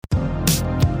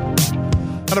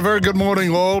And a very good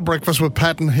morning, all. Breakfast with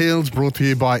Pat and Heels brought to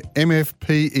you by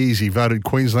MFP Easy, voted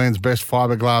Queensland's best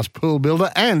fiberglass pool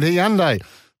builder, and Hyundai.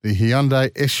 The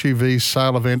Hyundai SUV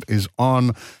sale event is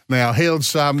on now.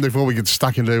 Heels, before we get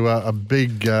stuck into a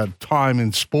big time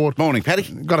in sport. Morning, Paddy.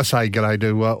 Got to say g'day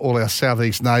to all our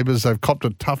southeast neighbours. They've copped a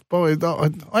tough boy.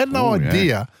 I had no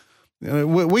idea. Yeah.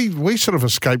 We sort of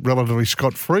escaped relatively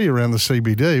scot-free around the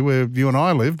CBD where you and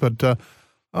I live, but...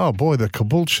 oh, boy, the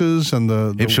Cabooltures and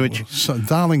the Ipswich.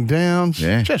 Darling Downs.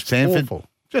 Yeah. Just Sanford. awful.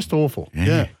 Just awful.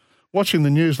 Yeah. Watching the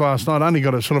news last night, I only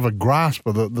got a sort of a grasp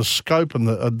of the scope and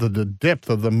the depth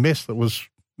of the mess that was,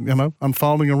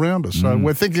 unfolding around us. So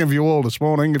we're thinking of you all this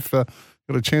morning. If you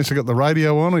got a chance to get the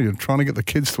radio on, or you're trying to get the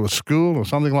kids to a school or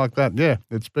something like that, yeah,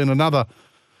 it's been another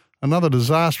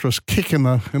disastrous kick in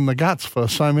the guts for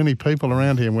so many people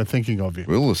around here, and we're thinking of you.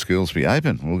 Will the schools be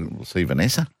open? We'll see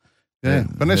Vanessa. Yeah,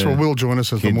 Vanessa will join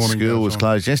us as the morning school goes was on.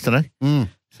 closed yesterday.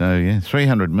 So,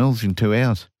 300 mils in 2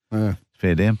 hours. Yeah.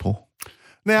 Fair downpour.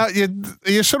 Now,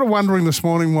 you're sort of wondering this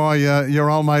morning why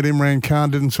your old mate Imran Khan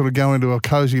didn't sort of go into a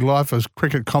cosy life as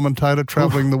cricket commentator,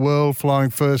 travelling the world, flying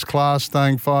first class,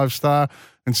 staying 5-star.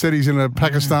 Instead, he's in a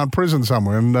Pakistan prison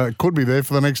somewhere and could be there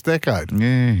for the next decade.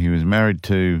 Yeah, he was married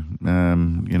to,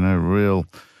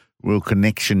 real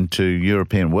connection to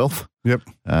European wealth. Yep.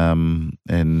 And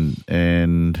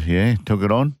took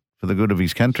it on for the good of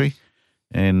his country.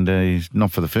 And he's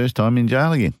not for the first time in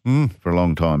jail again for a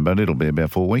long time, but it'll be about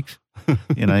 4 weeks.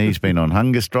 He's been on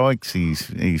hunger strikes.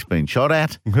 He's been shot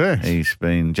at. Yes. He's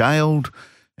been jailed,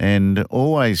 and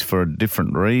always for a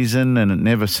different reason. And it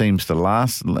never seems to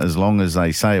last as long as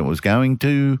they say it was going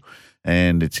to.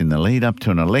 And it's in the lead up to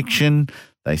an election.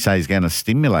 They say he's going to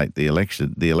stimulate the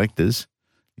electors.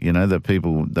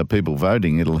 The people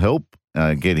voting. It'll help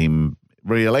get him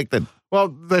re-elected. Well,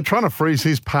 they're trying to freeze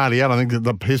his party out. I think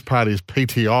that his party is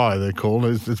PTI, they're called.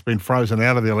 It's been frozen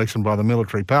out of the election by the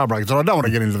military power break. So I don't want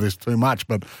to get into this too much,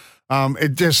 but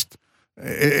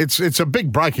it's a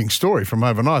big breaking story from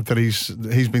overnight that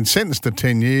he's been sentenced to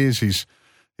 10 years. His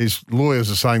lawyers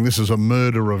are saying this is a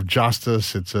murder of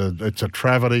justice. It's a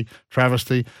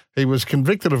travesty. He was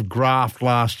convicted of graft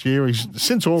last year. He's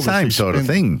since August. Same sort of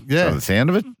thing. Yeah, by the sound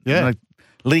of it. Yeah, like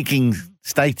leaking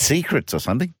state secrets or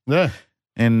something. Yeah.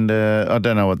 And I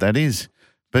don't know what that is.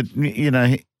 But,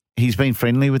 he's been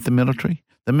friendly with the military.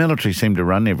 The military seem to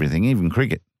run everything, even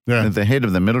cricket. Yeah. The head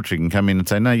of the military can come in and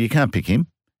say, no, you can't pick him.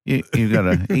 You've got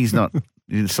to, he's not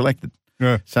selected.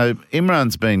 Yeah. So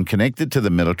Imran's been connected to the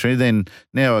military, then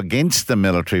now against the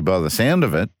military by the sound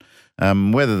of it.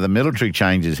 Whether the military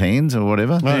changes hands or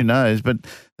whatever, who knows? But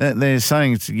they're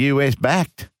saying it's US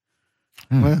backed.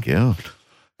 Oh, God.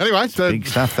 Anyway, big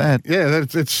stuff that. Yeah,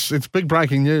 it's big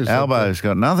breaking news. Albo's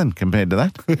got nothing compared to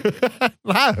that.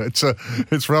 No,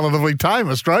 it's relatively tame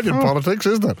Australian politics,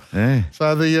 isn't it? Yeah.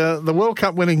 So the World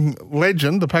Cup winning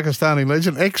legend, the Pakistani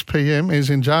legend, ex-PM, is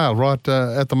in jail right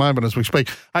at the moment as we speak.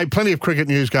 Hey, plenty of cricket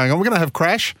news going on. We're going to have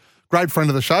Crash, great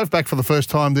friend of the show, back for the first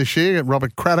time this year,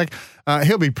 Robert Craddock.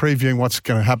 He'll be previewing what's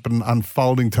going to happen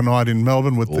unfolding tonight in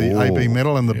Melbourne with the AB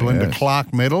medal and the Belinda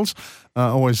Clark medals.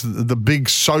 Always the big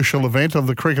social event of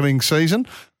the cricketing season.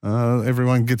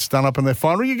 Everyone gets done up in their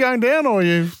final. Are you going down or are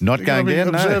you not going down?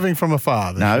 Observing from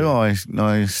afar? No,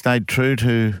 I stayed true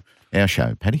to our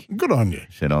show, Paddy. Good on you.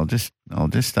 Said I'll just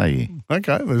stay here.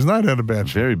 Okay, there's no doubt about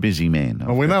it. Very busy man.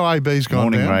 Well, we know AB's gone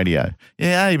morning down. Radio.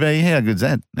 Yeah, AB. How good's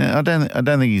that? Now, I don't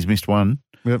think he's missed one.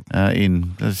 Yep.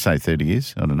 In let's say 30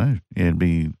 years. I don't know. Yeah, it'd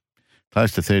be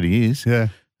close to 30 years. Yeah.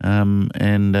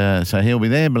 So he'll be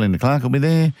there. Belinda Clark will be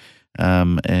there.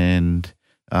 And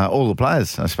all the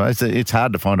players, I suppose. It's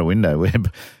hard to find a window where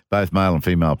both male and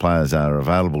female players are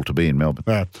available to be in Melbourne.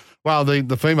 Yeah. Well,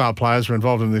 the female players were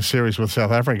involved in this series with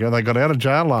South Africa. They got out of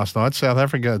jail last night. South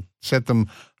Africa set them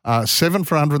 7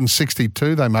 for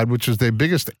 162 they made, which is their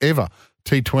biggest ever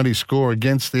T20 score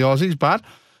against the Aussies. But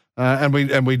and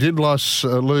we did lose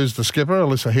the skipper,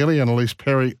 Alyssa Healy and Elise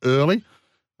Perry early.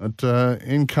 But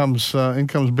in comes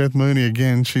Beth Mooney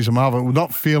again. She's a marvel.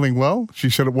 Not feeling well.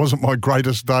 She said it wasn't my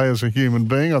greatest day as a human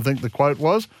being, I think the quote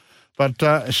was.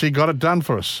 But she got it done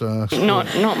for us.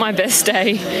 Not my best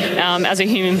day as a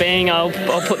human being. I'll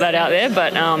put that out there.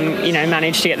 But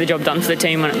managed to get the job done for the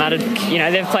team when it mattered.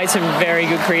 They've played some very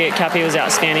good cricket. Cappy was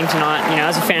outstanding tonight.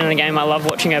 As a fan of the game, I love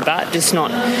watching her bat. Just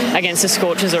not against the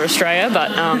Scorchers or Australia.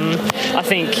 But I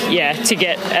think to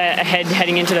get ahead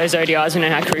heading into those ODIs, we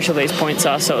know how crucial these points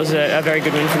are. So it was a very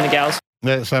good win from the gals.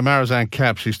 Yeah, so Marizanne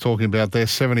Cap, she's talking about their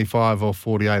 75 or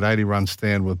 48, 80-run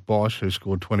stand with Bosch, who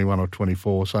scored 21 or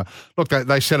 24. So, look,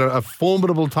 they set a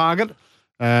formidable target,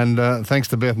 and thanks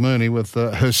to Beth Mooney, with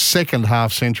her second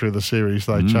half-century of the series,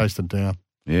 they chased it down.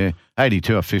 Yeah,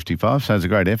 82 off 55, so it's a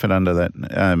great effort under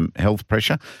that health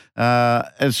pressure.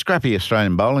 A scrappy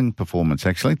Australian bowling performance,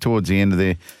 actually, towards the end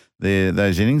of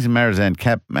those innings. And Marizan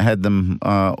Cap had them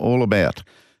all about.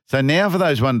 So now for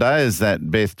those one-dayers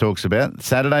that Beth talks about,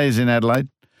 Saturday is in Adelaide,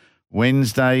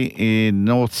 Wednesday in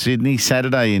North Sydney,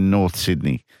 Saturday in North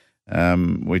Sydney,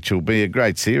 which will be a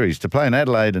great series. To play in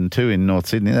Adelaide and 2 in North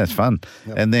Sydney, that's fun.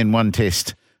 Yep. And then 1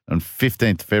 test on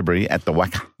 15th February at the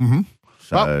Wacker. Mm-hmm.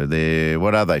 So they're,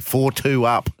 what are they, 4-2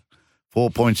 up, 4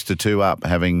 points to 2 up,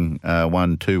 having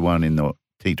won 2-1 in the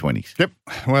T20s. Yep.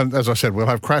 Well, as I said, we'll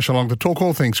have Crash along to talk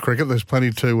all things cricket. There's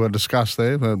plenty to discuss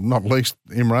there, not least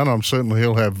Imran. I'm certain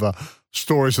he'll have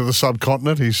stories of the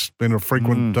subcontinent. He's been a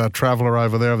frequent traveller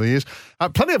over there over the years.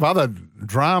 Plenty of other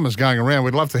dramas going around.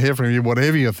 We'd love to hear from you,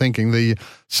 whatever you're thinking. The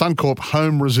Suncorp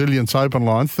Home Resilience Open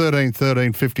line, 13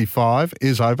 13 55,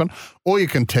 is open. Or you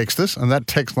can text us, and that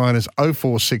text line is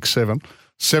 0467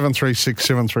 736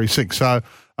 736. So,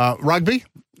 rugby.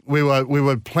 We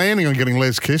were planning on getting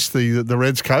Les Kiss, the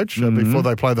Reds coach, before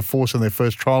they play the Force in their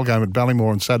first trial game at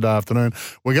Ballymore on Saturday afternoon.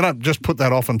 We're going to just put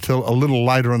that off until a little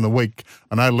later in the week.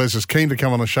 I know Les is keen to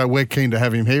come on the show. We're keen to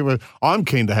have him here. I'm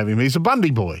keen to have him. He's a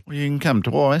Bundy boy. Well, you can come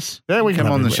twice. Yeah, we can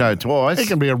come on the show twice. He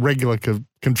can be a regular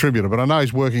contributor, but I know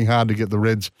he's working hard to get the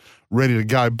Reds ready to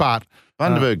go. But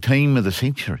Bundaberg team of the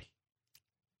century.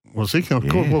 Was he?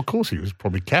 Of course he was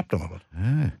probably captain of it.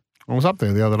 Yeah. I was up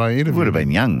there the other day interviewing. He would have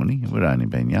been young, wouldn't he? He would have only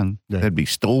been young. Yeah. There'd be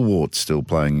stalwarts still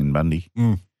playing in Bundy.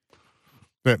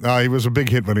 But, no, he was a big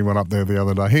hit when he went up there the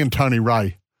other day. He and Tony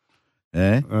Ray.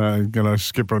 Yeah.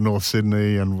 Skipper of North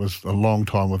Sydney and was a long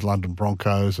time with London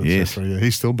Broncos, etc. Yes. Yeah,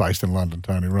 he's still based in London,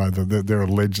 Tony Ray. There are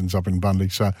legends up in Bundy.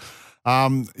 So,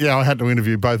 I had to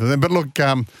interview both of them. But look,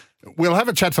 we'll have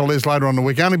a chat to Les later on in the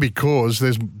week, only because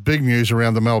there's big news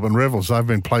around the Melbourne Rebels. They've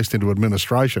been placed into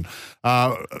administration.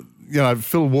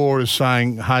 Phil Waugh is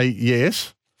saying, hey,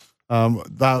 yes,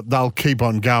 they'll keep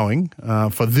on going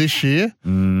for this year.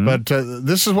 But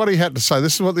this is what he had to say.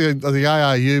 This is what the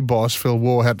ARU boss, Phil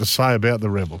Waugh, had to say about the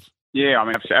Rebels. Yeah, I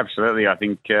mean, absolutely. I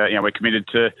think we're committed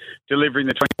to delivering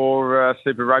the 24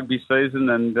 Super Rugby season,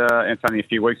 and it's only a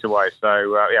few weeks away. So,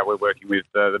 we're working with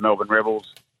the Melbourne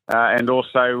Rebels and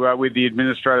also with the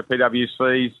administrator,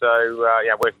 PwC. So,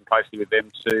 working closely with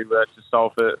them to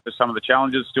solve for some of the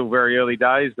challenges. Still very early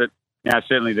days, but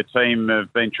certainly the team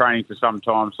have been training for some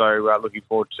time. So, looking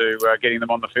forward to getting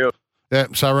them on the field. Yeah,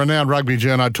 so renowned rugby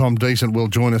journo Tom Decent will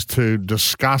join us to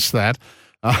discuss that.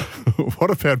 What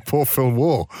about poor Phil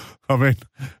Waugh? I mean,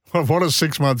 what a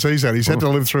 6 months he's had. He's had to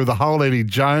live through the whole Eddie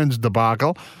Jones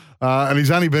debacle, and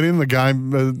he's only been in the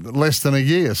game less than a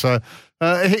year. So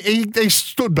he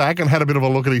stood back and had a bit of a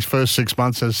look at his first 6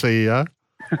 months as CEO.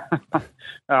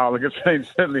 Look, it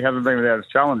certainly hasn't been without its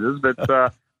challenges, but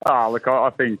I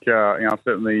think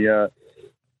certainly.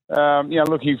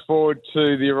 Looking forward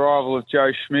to the arrival of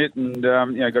Joe Schmidt and,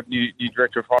 got new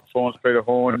Director of High Performance, Peter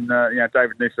Horn,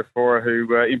 David Nisafora,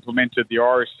 who implemented the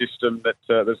Irish system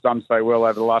that's done so well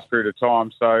over the last period of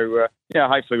time. So,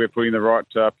 hopefully we're putting the right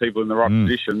people in the right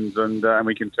positions and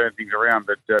we can turn things around.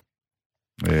 But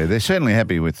they're certainly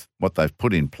happy with what they've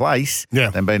put in place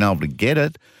and been able to get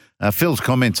it. Phil's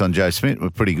comments on Joe Schmidt were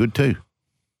pretty good too.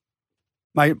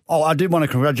 Mate, I did want to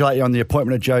congratulate you on the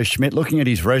appointment of Joe Schmidt. Looking at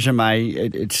his resume,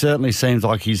 it certainly seems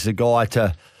like he's the guy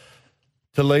to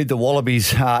lead the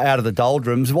Wallabies out of the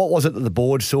doldrums. What was it that the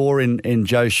board saw in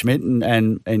Joe Schmidt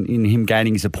and in him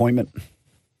gaining his appointment?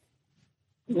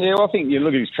 Yeah, well, I think you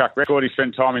look at his track record. He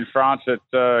spent time in France at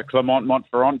Clermont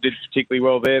Montferrand, did particularly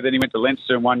well there. Then he went to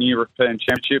Leinster and won European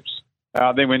Championships.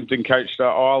 Then went and coached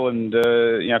Ireland,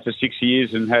 for 6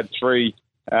 years and had three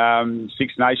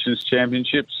Six Nations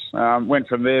Championships. Went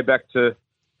from there back to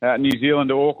New Zealand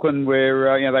to Auckland,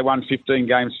 where they won 15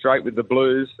 games straight with the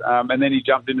Blues. And then he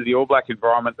jumped into the All Black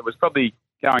environment that was probably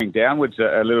going downwards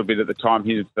a little bit at the time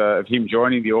of him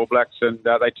joining the All Blacks, and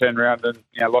they turned around and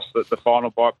lost the final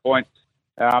by a point.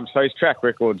 So his track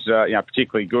record's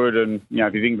particularly good, and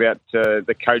if you think about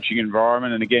the coaching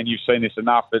environment, and again you've seen this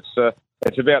enough,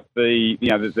 it's about the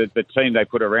team they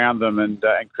put around them and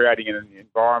creating an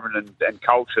environment and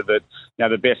culture that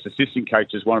the best assistant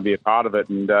coaches want to be a part of it,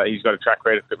 and he's got a track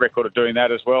record of doing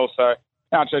that as well. So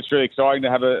it's really exciting to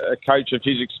have a coach of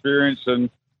his experience and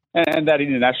that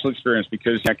international experience,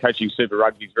 because coaching Super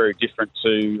Rugby is very different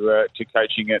to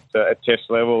coaching at test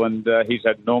level, and he's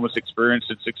had enormous experience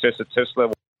and success at test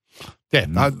level. Yeah,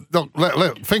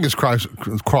 look, fingers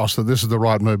crossed that this is the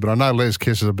right move. But I know Les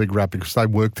Kiss is a big rap because they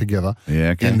work together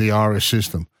in the Irish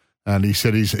system. And he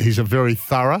said he's a very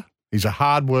thorough, he's a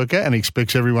hard worker, and he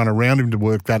expects everyone around him to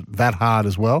work that hard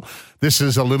as well. This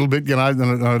is a little bit, and I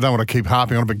don't want to keep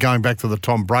harping on it, but going back to the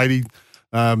Tom Brady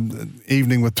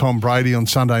evening with Tom Brady on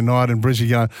Sunday night in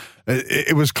Brisbane.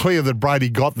 It was clear that Brady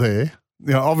got there.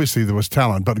 Obviously there was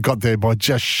talent, but got there by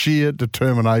just sheer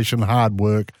determination, hard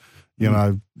work.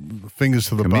 Fingers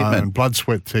to the bone, blood,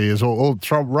 sweat, tears.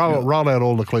 Roll out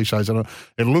all the cliches, and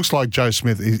it looks like Joe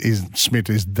Smith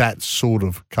is that sort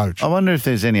of coach. I wonder if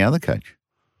there's any other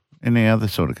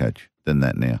sort of coach than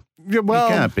that now. Yeah, well,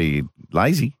 you can't be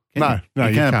lazy. No,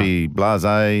 you can't be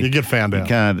blasé. You get found out.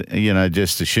 You can't,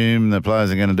 just assume the players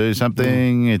are going to do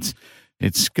something.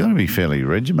 It's going to be fairly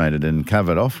regimented and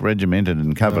covered off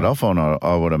on,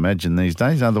 I would imagine, these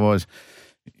days. Otherwise,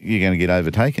 you're going to get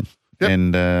overtaken. Yep.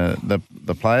 And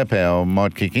the player power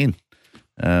might kick in.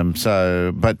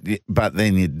 But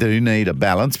then you do need a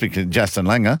balance because Justin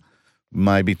Langer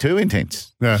may be too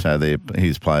intense. Yeah. So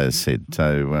his players said.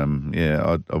 So,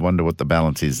 I wonder what the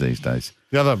balance is these days.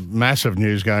 The other massive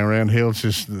news going around here is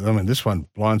this one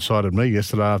blindsided me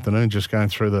yesterday afternoon, just going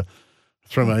through my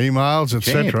emails,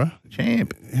 etc.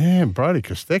 Champ. Yeah, Brody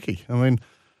Kostecki.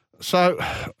 So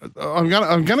I'm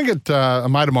going to get a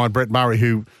mate of mine, Brett Murray,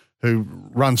 who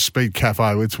runs Speed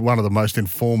Cafe. It's one of the most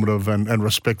informative and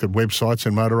respected websites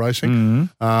in motor racing.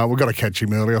 Mm-hmm. We've got to catch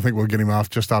him early. I think we'll get him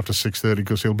just after 6:30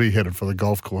 because he'll be headed for the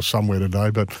golf course somewhere today.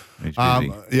 But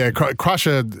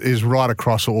Crusher is right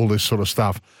across all this sort of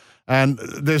stuff. And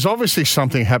there's obviously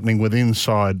something happening with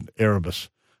inside Erebus.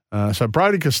 So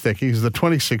Brody Kostecki is the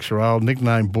 26-year-old,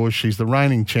 nicknamed Bush. He's the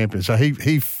reigning champion. So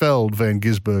he felled Van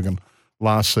Gisbergen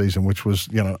last season, which was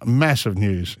massive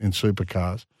news in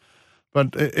supercars.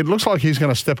 But it looks like he's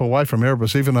going to step away from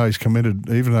Erebus, even though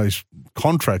he's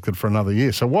contracted for another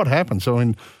year. So what happens?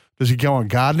 Does he go on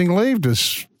gardening leave? How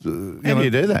do you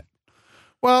do that?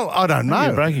 Well, I don't know. How do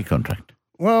you break your contract?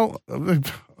 Well,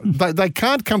 they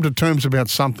can't come to terms about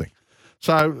something.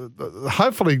 So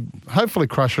hopefully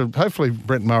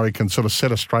Brett Murray can sort of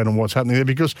set us straight on what's happening there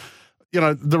because,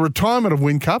 the retirement of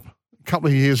Whincup a couple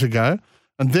of years ago,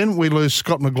 and then we lose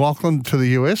Scott McLaughlin to the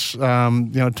US,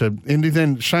 to Indy.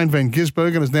 Then Shane Van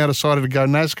Gisbergen has now decided to go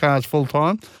NASCAR's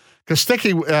full-time.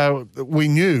 Kostecki, we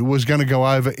knew, was going to go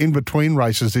over in between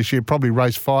races this year, probably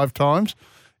race 5 times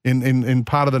in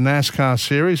part of the NASCAR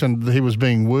series, and he was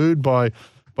being wooed by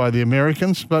the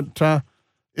Americans. But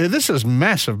this is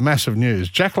massive, massive news.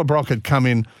 Jack LeBrock had come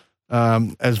in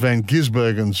as Van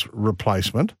Gisbergen's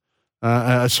replacement.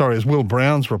 As Will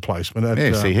Brown's replacement.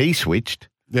 He switched.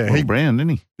 Yeah, Will Brown,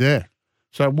 didn't he? Yeah.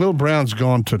 So Will Brown's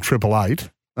gone to 888.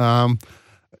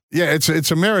 It's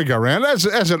a merry-go-round, as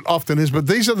it often is, but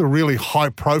these are the really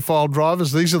high-profile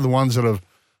drivers. These are the ones that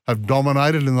have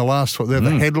dominated in the last – they're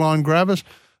the headline grabbers.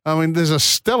 There's a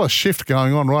stellar shift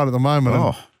going on right at the moment.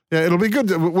 Oh. Yeah, it'll be good.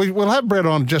 We'll have Brett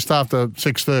on just after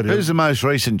 6:30. Who's the most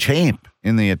recent champ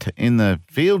in the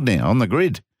field now, on the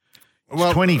grid? It's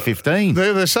 2015.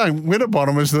 They're saying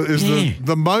Winterbottom is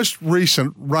the most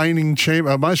recent reigning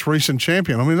most recent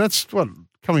champion. That's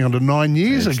coming on to 9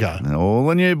 years ago. All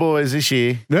the new boys this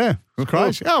year. Yeah, it's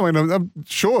crazy. I'm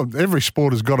sure every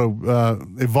sport has got to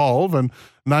evolve and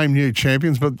name new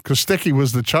champions, but Kostecki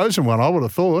was the chosen one, I would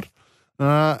have thought.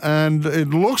 And it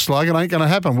looks like it ain't going to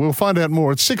happen. We'll find out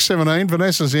more. It's 6:17.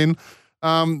 Vanessa's in.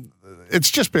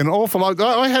 It's just been awful.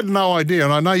 I had no idea,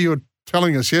 and I know you were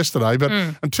telling us yesterday, but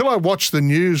until I watched the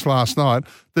news last night,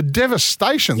 the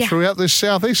devastation throughout this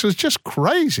southeast was just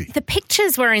crazy. The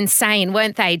pictures were insane,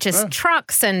 weren't they? Just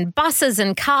trucks and buses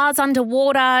and cars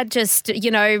underwater, just,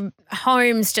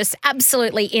 homes just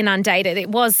absolutely inundated. It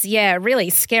was, a really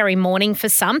scary morning for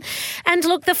some. And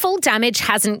look, the full damage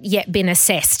hasn't yet been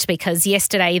assessed because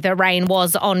yesterday the rain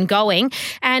was ongoing.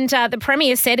 And the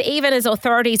Premier said even as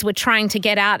authorities were trying to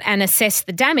get out and assess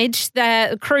the damage,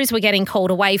 the crews were getting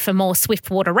called away for more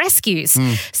swiftwater rescues.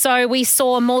 So we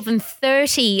saw more than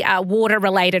 30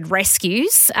 water-related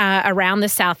rescues around the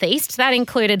southeast. That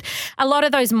included a lot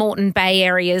of those Moreton Bay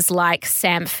areas like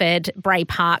Samford, Bray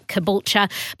Park, Caboolture,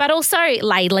 but also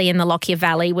Laidley in the Lockyer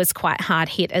Valley was quite hard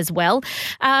hit as well.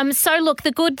 So look,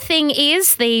 the good thing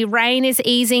is the rain is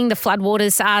easing, the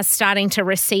floodwaters are starting to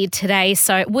recede today,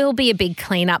 so it will be a big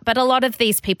cleanup. But a lot of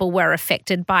these people were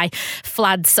affected by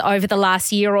floods over the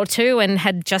last year or two and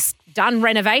had just done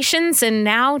renovations and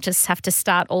now just have to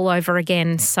start all over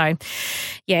again. So,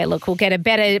 look, we'll get a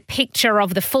better picture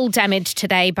of the full damage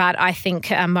today, but I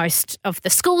think most of the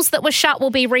schools that were shut will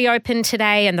be reopened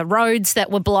today and the roads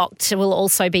that were blocked will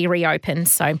also be reopened.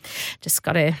 So just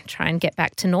got to try and get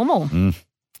back to normal.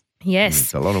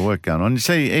 Yes. There's a lot of work going on. You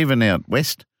see, even out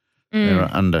west, they're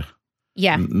under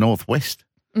northwest.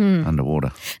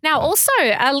 underwater. Now, also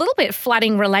a little bit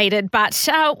flooding related, but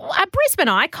a Brisbane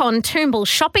icon, Toombul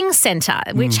Shopping Centre,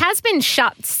 which has been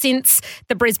shut since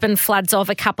the Brisbane floods of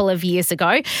a couple of years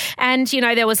ago. And, you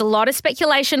know, there was a lot of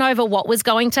speculation over what was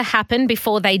going to happen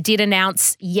before they did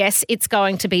announce, yes, it's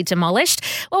going to be demolished.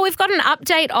 Well, we've got an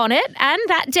update on it, and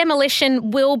that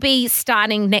demolition will be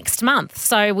starting next month.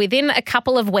 So within a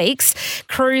couple of weeks,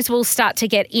 crews will start to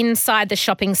get inside the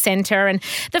shopping centre. And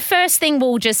the first thing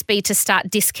will just be to start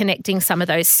disconnecting some of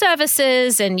those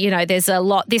services, and you know there's a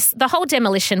lot. The whole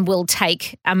demolition will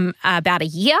take about a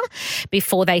year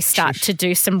before they start to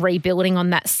do some rebuilding on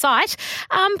that site.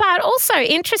 But also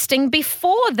interesting,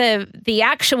 before the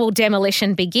actual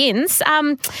demolition begins,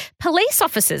 police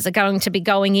officers are going to be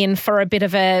going in for a bit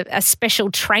of a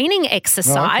special training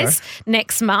exercise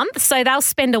next month. So they'll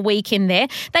spend a week in there.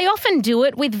 They often do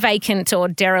it with vacant or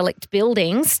derelict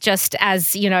buildings, just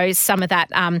as you know some of that.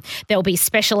 There'll be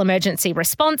special emergency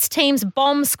response teams,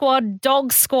 bomb squad,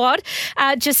 dog squad,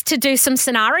 just to do some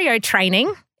scenario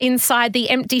training inside the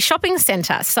empty shopping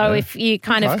centre. So if you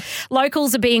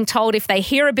locals are being told if they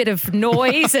hear a bit of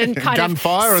noise and kind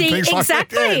gunfire of see, and things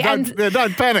exactly, like that.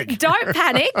 Don't panic. Don't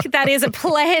panic. That is a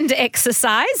planned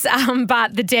exercise,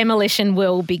 but the demolition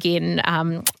will begin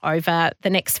over the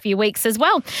next few weeks as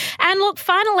well. And look,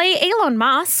 finally, Elon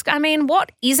Musk, I mean,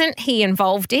 what isn't he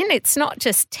involved in? It's not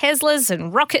just Teslas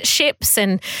and rocket ships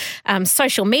and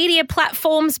social media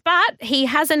platforms, but he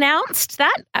has announced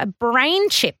that a brain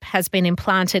chip has been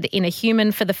implanted in a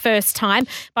human for the first time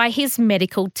by his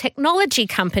medical technology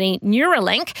company,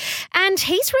 Neuralink. And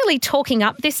he's really talking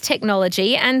up this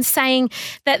technology and saying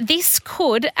that this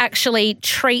could actually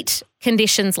treat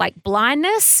conditions like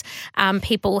blindness,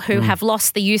 people who have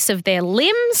lost the use of their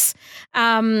limbs,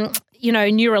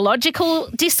 neurological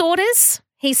disorders.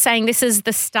 He's saying this is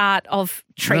the start of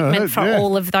treatment for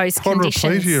all of those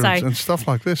conditions. And stuff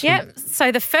like this. Yeah.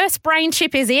 So the first brain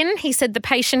chip is in. He said the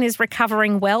patient is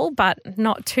recovering well, but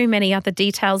not too many other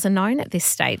details are known at this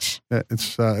stage. Yeah,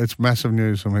 it's massive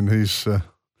news. I mean, he's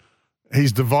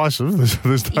divisive.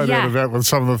 There's no doubt about with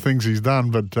some of the things he's done.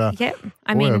 But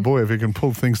boy, if he can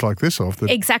pull things like this off,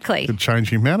 that could change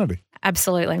humanity.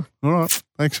 Absolutely. All right.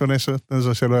 Thanks, Vanessa. As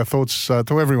I said, our thoughts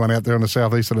to everyone out there in the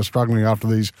southeast that are struggling after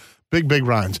these big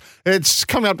rains. It's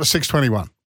coming up to 6:21.